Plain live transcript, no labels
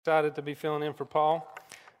Excited to be filling in for Paul.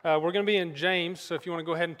 We're going to be in James, so if you want to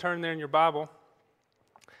go ahead and turn there in your Bible.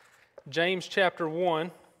 James chapter 1.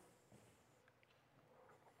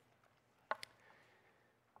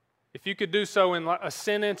 If you could do so in a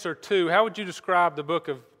sentence or two, how would you describe the book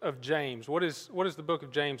of James? What is the book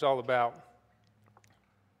of James all about?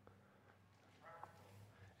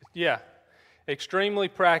 Yeah, extremely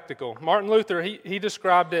practical. Martin Luther, he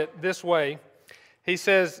described it this way. He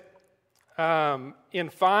says, in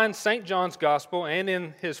fine St. John's Gospel and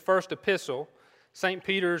in his first epistle, St.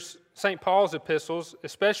 Paul's epistles,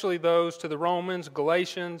 especially those to the Romans,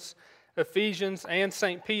 Galatians, Ephesians, and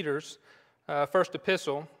St. Peter's first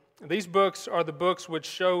epistle, these books are the books which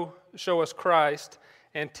show us Christ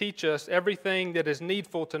and teach us everything that is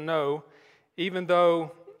needful to know, even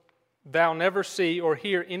though thou never see or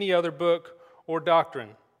hear any other book or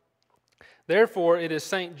doctrine. Therefore, it is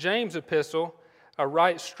St. James' epistle, a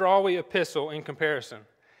right strawy epistle in comparison.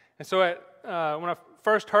 And so when I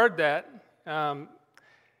first heard that, it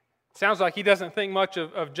sounds like he doesn't think much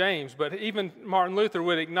of James, but even Martin Luther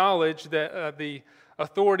would acknowledge that the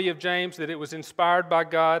authority of James, that it was inspired by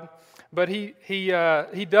God, but he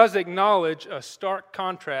does acknowledge a stark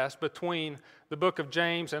contrast between the book of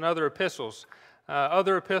James and other epistles.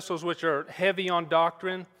 Other epistles which are heavy on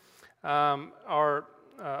doctrine are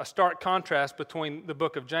a stark contrast between the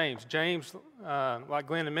book of James. James, like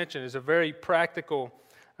Glenn had mentioned, is a very practical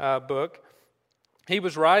book. He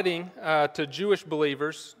was writing to Jewish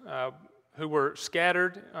believers who were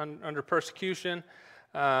scattered under persecution.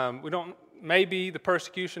 Maybe the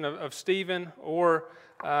persecution of Stephen, or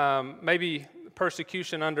maybe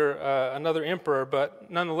persecution under another emperor,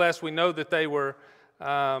 but nonetheless we know that they were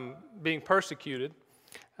being persecuted.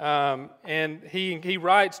 And he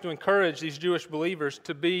writes to encourage these Jewish believers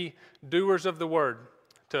to be doers of the word,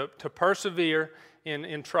 to persevere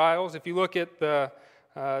in trials. If you look at the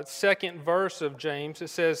second verse of James, it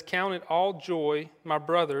says, "Count it all joy, my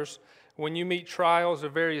brothers, when you meet trials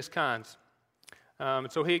of various kinds."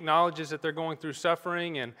 And so he acknowledges that they're going through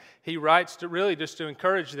suffering, and he writes to really just to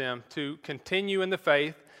encourage them to continue in the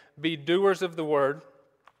faith, be doers of the word.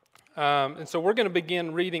 And so we're going to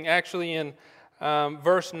begin reading actually in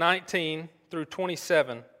verse 19 through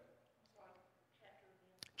 27.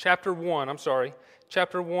 Chapter 1,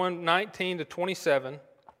 19 to 27.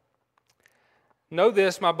 "Know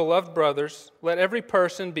this, my beloved brothers, let every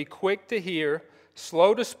person be quick to hear,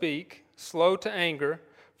 slow to speak, slow to anger,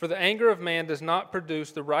 for the anger of man does not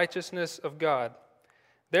produce the righteousness of God.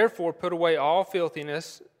 Therefore put away all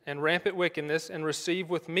filthiness and rampant wickedness, and receive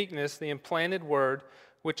with meekness the implanted word,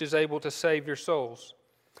 which is able to save your souls.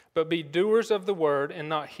 But be doers of the word, and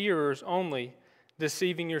not hearers only,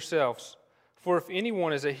 deceiving yourselves. For if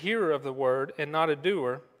anyone is a hearer of the word and not a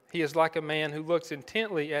doer, he is like a man who looks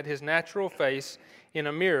intently at his natural face in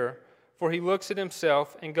a mirror, for he looks at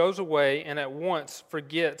himself and goes away and at once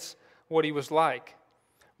forgets what he was like.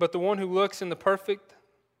 But the one who looks into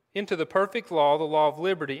the perfect law, the law of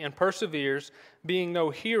liberty, and perseveres, being no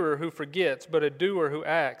hearer who forgets, but a doer who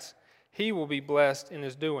acts, he will be blessed in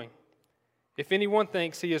his doing. If anyone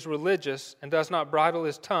thinks he is religious and does not bridle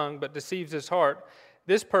his tongue, but deceives his heart,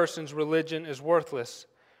 this person's religion is worthless.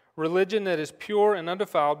 Religion that is pure and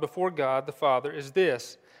undefiled before God the Father is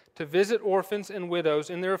this, to visit orphans and widows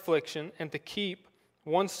in their affliction, and to keep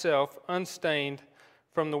oneself unstained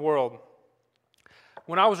from the world."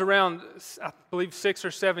 When I was around, I believe, 6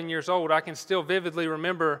 or 7 years old, I can still vividly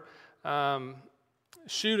remember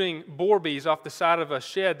shooting boar bees off the side of a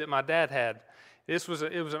shed that my dad had. It was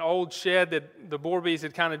an old shed that the boar bees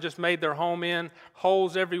had kind of just made their home in,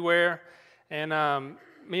 holes everywhere. And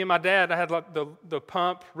me and my dad, I had like the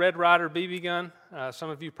pump Red Ryder BB gun. Some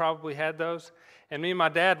of you probably had those. And me and my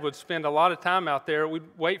dad would spend a lot of time out there.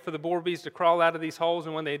 We'd wait for the boar bees to crawl out of these holes,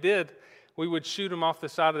 and when they did, we would shoot them off the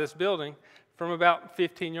side of this building from about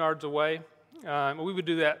 15 yards away. We would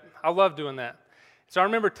do that. I love doing that. So I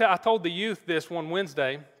remember I told the youth this one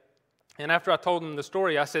Wednesday, and after I told them the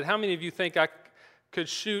story, I said, "How many of you think I could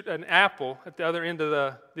shoot an apple at the other end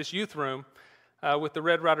of this youth room with the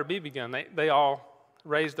Red Ryder BB gun?" They all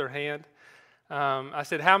raised their hand. I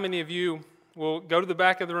said, "How many of you will go to the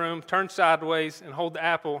back of the room, turn sideways, and hold the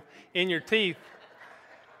apple in your teeth?"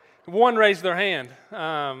 One raised their hand.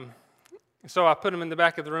 So I put him in the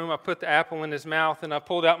back of the room, I put the apple in his mouth, and I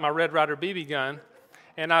pulled out my Red Ryder BB gun,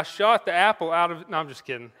 and I shot the apple out of... No, I'm just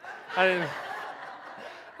kidding.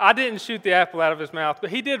 I didn't shoot the apple out of his mouth, but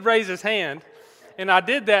he did raise his hand, and I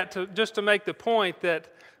did that just to make the point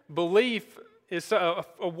that belief is a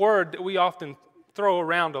word that we often throw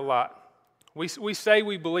around a lot. We say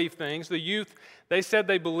we believe things. The youth, they said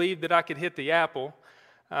they believed that I could hit the apple.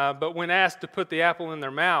 but when asked to put the apple in their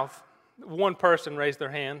mouth, one person raised their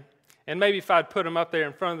hand. And maybe if I'd put him up there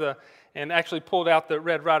in front of and actually pulled out the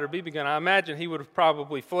Red Ryder BB gun, I imagine he would have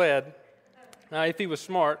probably fled if he was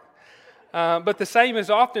smart. But the same is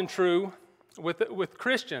often true with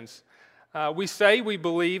Christians. We say we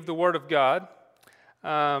believe the Word of God,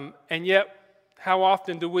 and yet how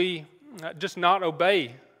often do we just not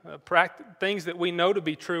obey things that we know to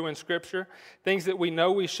be true in Scripture, things that we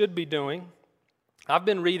know we should be doing? I've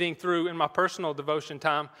been reading through, in my personal devotion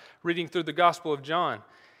time, reading through the Gospel of John,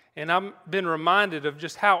 and I've been reminded of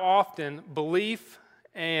just how often belief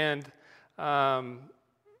and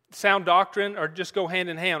sound doctrine or just go hand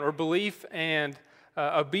in hand, or belief and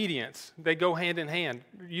obedience, they go hand in hand,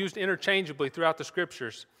 used interchangeably throughout the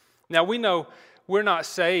Scriptures. Now we know we're not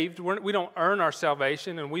saved, we don't earn our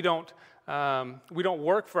salvation, and we don't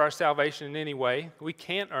work for our salvation in any way. We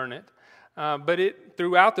can't earn it, but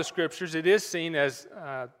throughout the Scriptures it is seen as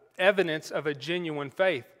evidence of a genuine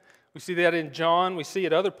faith. We see that in John, we see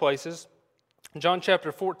it other places. John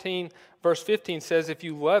chapter 14, verse 15 says, "If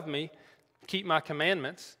you love me, keep my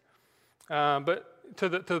commandments." But to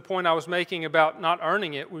the point I was making about not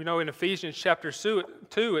earning it, we know in Ephesians chapter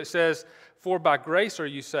 2 it says, "For by grace are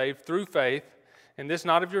you saved through faith, and this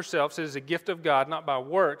not of yourselves, it is a gift of God, not by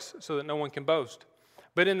works, so that no one can boast."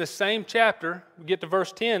 But in the same chapter, we get to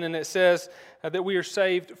verse 10, and it says that we are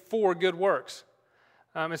saved for good works.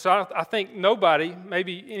 And so I think nobody,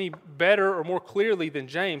 maybe any better or more clearly than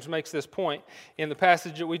James, makes this point in the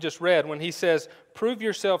passage that we just read when he says, "Prove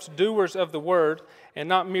yourselves doers of the word and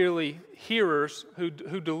not merely hearers who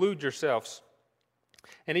delude yourselves."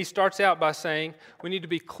 And he starts out by saying we need to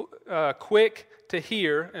be quick to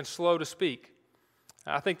hear and slow to speak.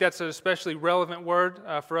 I think that's an especially relevant word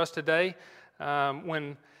for us today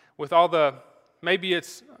when with all the, maybe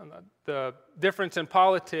it's the difference in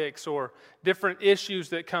politics or different issues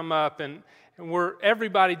that come up, and where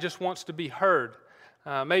everybody just wants to be heard.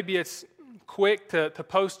 Maybe it's quick to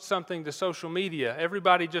post something to social media.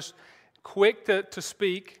 Everybody just quick to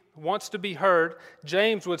speak, wants to be heard.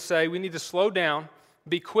 James would say we need to slow down,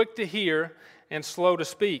 be quick to hear, and slow to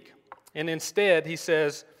speak. And instead, he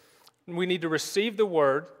says, we need to receive the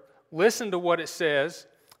word, listen to what it says,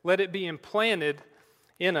 let it be implanted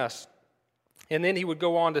in us. And then he would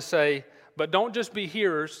go on to say, but don't just be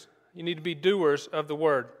hearers, you need to be doers of the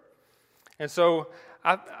word. And so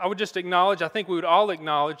I would just acknowledge, I think we would all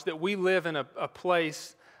acknowledge that we live in a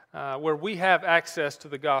place where we have access to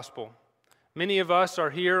the gospel. Many of us are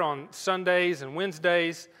here on Sundays and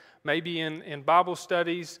Wednesdays, maybe in Bible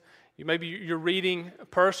studies. Maybe you're reading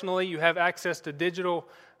personally, you have access to digital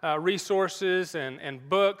resources and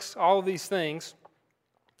books, all of these things.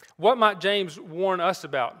 What might James warn us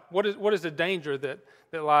about? What is the danger that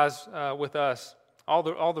lies with us?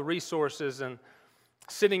 All the resources and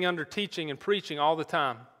sitting under teaching and preaching all the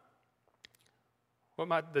time. What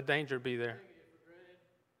might the danger be there?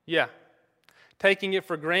 Yeah. Taking it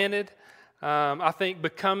for granted. I think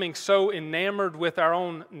becoming so enamored with our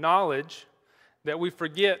own knowledge that we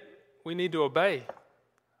forget we need to obey.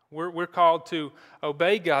 We're called to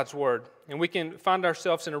obey God's word. And we can find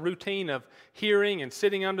ourselves in a routine of hearing and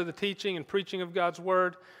sitting under the teaching and preaching of God's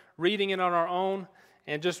word, reading it on our own,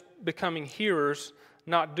 and just becoming hearers,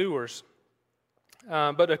 not doers.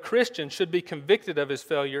 But a Christian should be convicted of his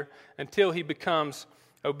failure until he becomes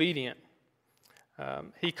obedient.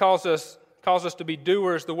 He calls us to be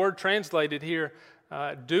doers. The word translated here,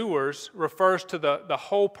 doers, refers to the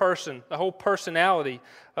whole person, the whole personality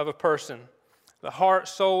of a person, the heart,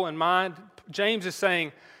 soul, and mind. James is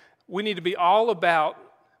saying we need to be all about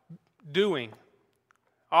doing,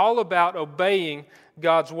 all about obeying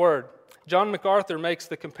God's word. John MacArthur makes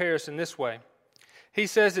the comparison this way. He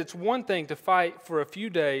says it's one thing to fight for a few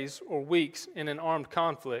days or weeks in an armed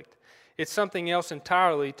conflict. It's something else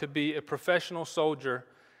entirely to be a professional soldier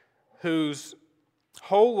whose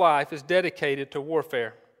whole life is dedicated to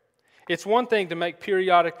warfare. It's one thing to make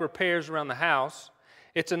periodic repairs around the house.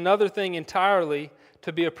 It's another thing entirely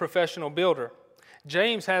to be a professional builder.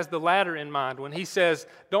 James has the latter in mind when he says,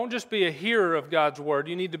 don't just be a hearer of God's word,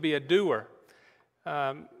 you need to be a doer.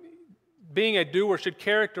 Being a doer should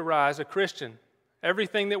characterize a Christian.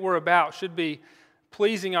 Everything that we're about should be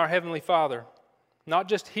pleasing our Heavenly Father, not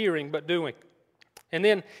just hearing, but doing. And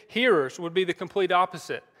then hearers would be the complete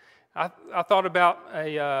opposite. I thought about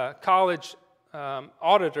a college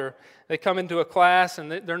auditor. They come into a class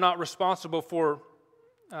and they're not responsible for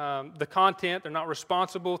the content. They're not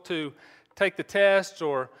responsible to take the tests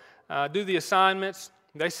or do the assignments.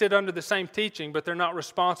 They sit under the same teaching, but they're not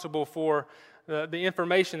responsible for the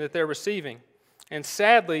information that they're receiving. And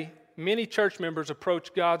sadly, many church members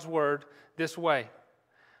approach God's word this way.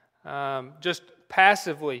 just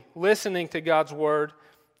passively listening to God's word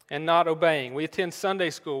and not obeying. We attend Sunday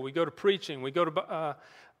school, we go to preaching, we go to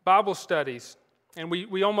Bible studies, and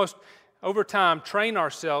we almost, over time, train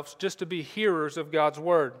ourselves just to be hearers of God's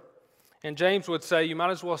word. And James would say, you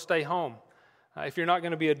might as well stay home if you're not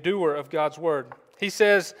going to be a doer of God's word. He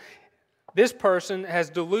says, this person has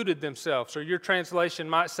deluded themselves, or your translation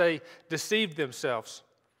might say, deceived themselves.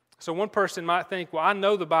 So one person might think, well, I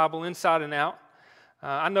know the Bible inside and out.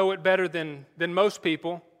 I know it better than most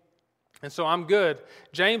people, and so I'm good.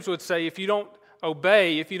 James would say, if you don't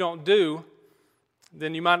obey, if you don't do,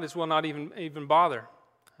 then you might as well not even bother.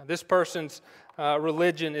 This person's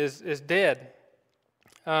religion is dead.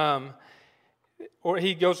 Or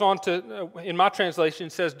he goes on to, in my translation,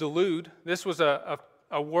 it says delude. This was a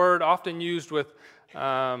word often used with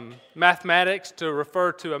mathematics to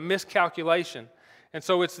refer to a miscalculation. And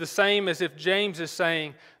so it's the same as if James is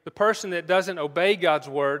saying the person that doesn't obey God's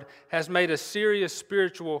word has made a serious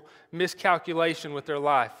spiritual miscalculation with their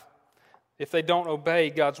life if they don't obey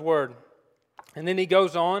God's word. And then he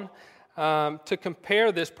goes on to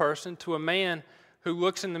compare this person to a man who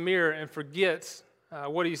looks in the mirror and forgets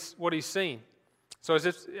what he's seen. So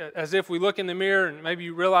as if we look in the mirror and maybe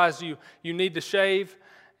you realize you need to shave,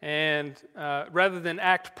 and rather than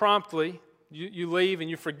act promptly, you leave and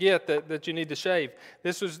you forget that you need to shave.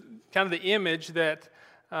 This was kind of the image that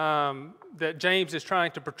James is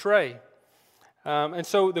trying to portray. And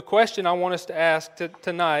so the question I want us to ask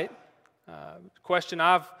tonight, the question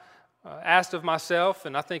I've asked of myself,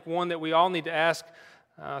 and I think one that we all need to ask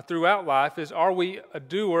throughout life, is, are we a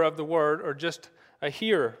doer of the word or just a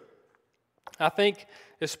hearer? I think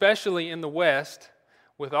especially in the West,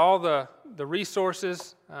 with all the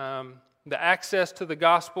resources, the access to the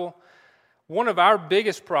gospel, one of our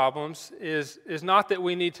biggest problems is not that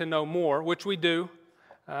we need to know more, which we do.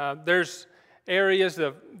 There's areas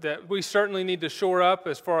that we certainly need to shore up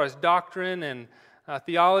as far as doctrine and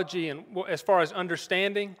theology and as far as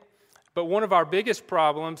understanding. But one of our biggest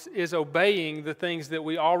problems is obeying the things that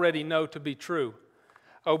we already know to be true.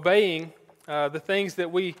 Obeying the things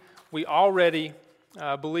that we already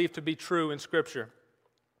believe to be true in Scripture.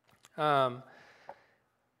 And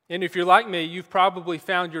if you're like me, you've probably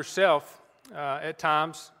found yourself at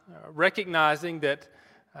times recognizing that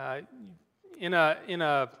in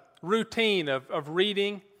a routine of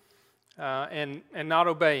reading and not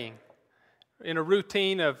obeying, in a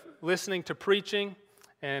routine of listening to preaching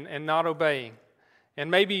and not obeying.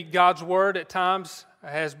 And maybe God's word at times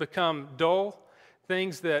has become dull.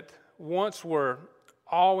 Things that once were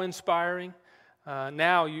awe-inspiring,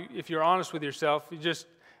 now, if you're honest with yourself, it just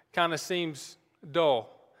kind of seems dull.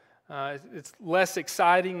 It's less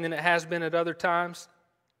exciting than it has been at other times.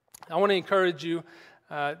 I want to encourage you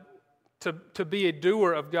to be a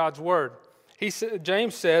doer of God's word.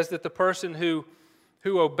 James says that the person who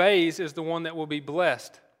obeys is the one that will be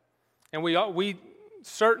blessed. And we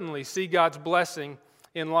certainly see God's blessing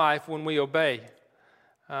in life when we obey.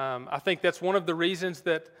 I think that's one of the reasons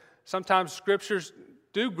that sometimes scriptures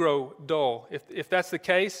do grow dull, if that's the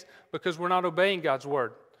case, because we're not obeying God's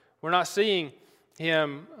word. We're not seeing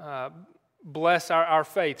Him bless our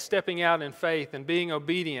faith, stepping out in faith and being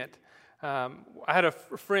obedient. I had a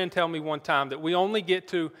friend tell me one time that we only get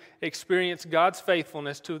to experience God's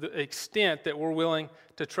faithfulness to the extent that we're willing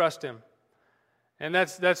to trust Him. And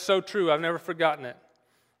that's so true. I've never forgotten it.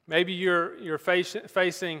 Maybe you're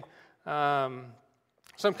facing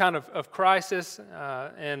some kind of crisis,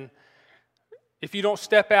 and if you don't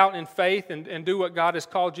step out in faith and do what God has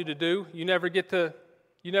called you to do, you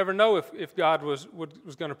never know if God was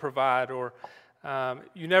going to provide, or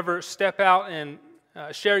you never step out and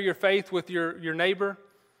share your faith with your neighbor.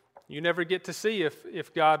 You never get to see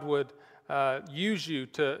if God would use you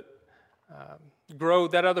to grow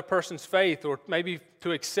that other person's faith, or maybe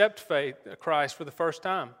to accept Christ for the first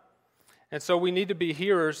time. And so we need to be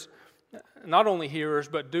hearers, not only hearers,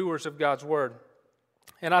 but doers of God's word.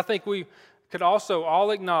 And I think we could also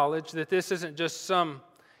all acknowledge that this isn't just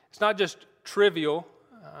it's not just trivial.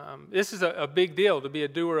 This is a big deal to be a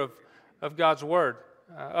doer of God's word.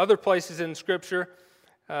 Other places in Scripture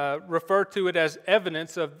refer to it as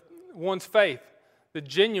evidence of one's faith, the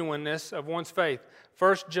genuineness of one's faith.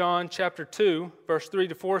 1 John chapter 2, verse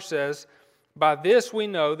 3-4 says, "By this we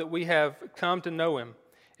know that we have come to know Him,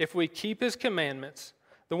 if we keep His commandments.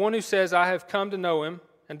 The one who says, 'I have come to know Him,'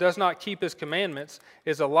 and does not keep His commandments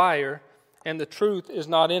is a liar, and the truth is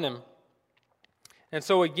not in him." And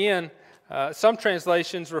so again, some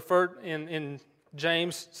translations refer in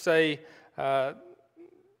James say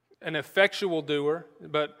an effectual doer,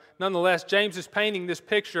 but nonetheless, James is painting this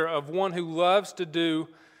picture of one who loves to do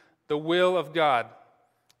the will of God.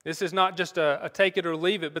 This is not just a take it or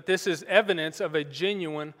leave it, but this is evidence of a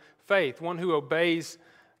genuine faith, one who obeys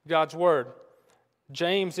God's word.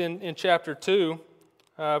 James in chapter 2,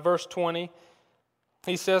 verse 20,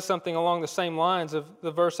 he says something along the same lines of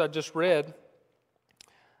the verse I just read.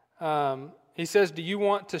 He says, "Do you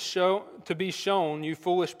want to be shown, you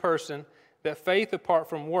foolish person, that faith apart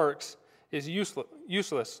from works is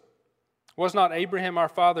useless? Was not Abraham our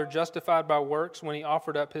father justified by works when he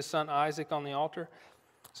offered up his son Isaac on the altar?"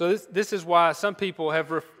 So this is why some people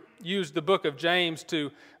have used the book of James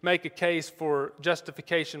to make a case for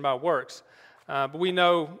justification by works. But we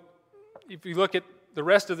know, if you look at the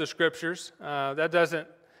rest of the scriptures, that doesn't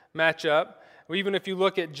match up. Even if you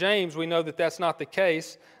look at James, we know that that's not the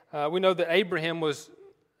case. We know that Abraham was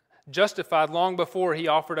justified long before he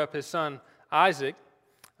offered up his son Isaac.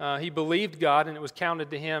 He believed God, and it was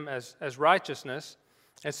counted to him as righteousness.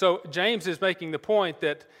 And so James is making the point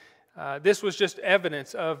that this was just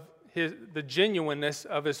evidence of the genuineness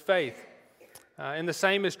of his faith. And the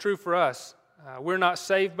same is true for us. We're not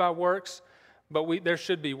saved by works, but there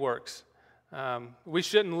should be works. We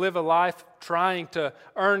shouldn't live a life trying to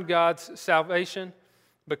earn God's salvation,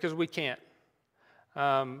 because we can't.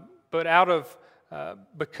 But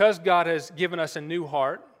because God has given us a new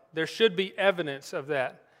heart, there should be evidence of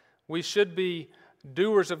that. We should be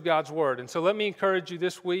doers of God's word. And so let me encourage you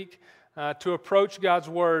this week to approach God's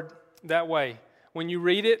word that way. When you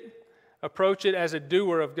read it, approach it as a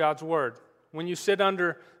doer of God's word. When you sit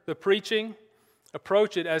under the preaching,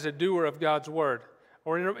 approach it as a doer of God's word,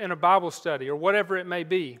 or in a Bible study, or whatever it may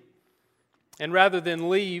be. And rather than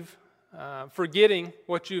leave forgetting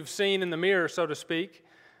what you've seen in the mirror, so to speak,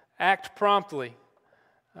 act promptly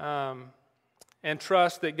and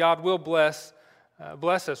trust that God will bless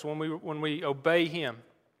us when we obey Him.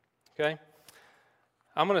 Okay?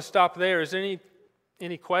 I'm going to stop there. Is there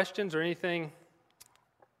any questions or anything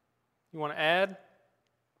you want to add?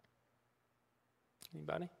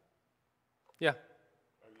 Anybody? Yeah. Are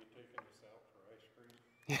you taking us out for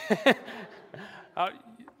ice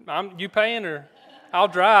cream? You paying, or I'll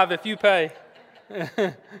drive if you pay?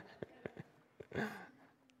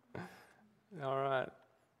 All right.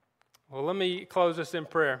 Well, let me close this in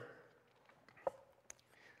prayer.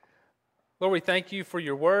 Lord, we thank you for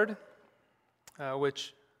your word,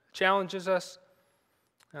 which challenges us,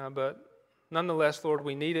 but nonetheless, Lord,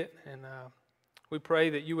 we need it, and we pray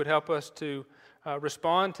that you would help us to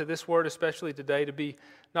respond to this word, especially today, to be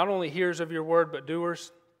not only hearers of your word, but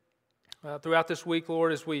doers. Throughout this week,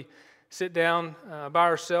 Lord, as we sit down by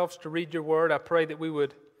ourselves to read your word, I pray that we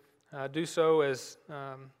would do so as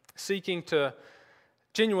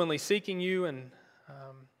genuinely seeking you, and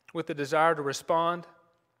with the desire to respond.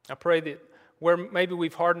 I pray that where maybe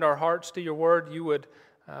we've hardened our hearts to your word, you would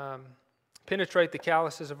penetrate the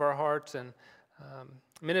calluses of our hearts and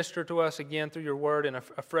minister to us again through your word in a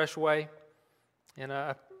fresh way. And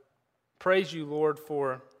I praise you, Lord,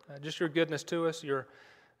 for just your goodness to us, your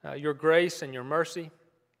grace and your mercy.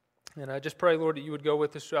 And I just pray, Lord, that you would go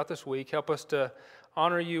with us throughout this week. Help us to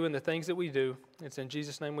honor you in the things that we do. It's in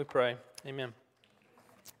Jesus' name we pray. Amen.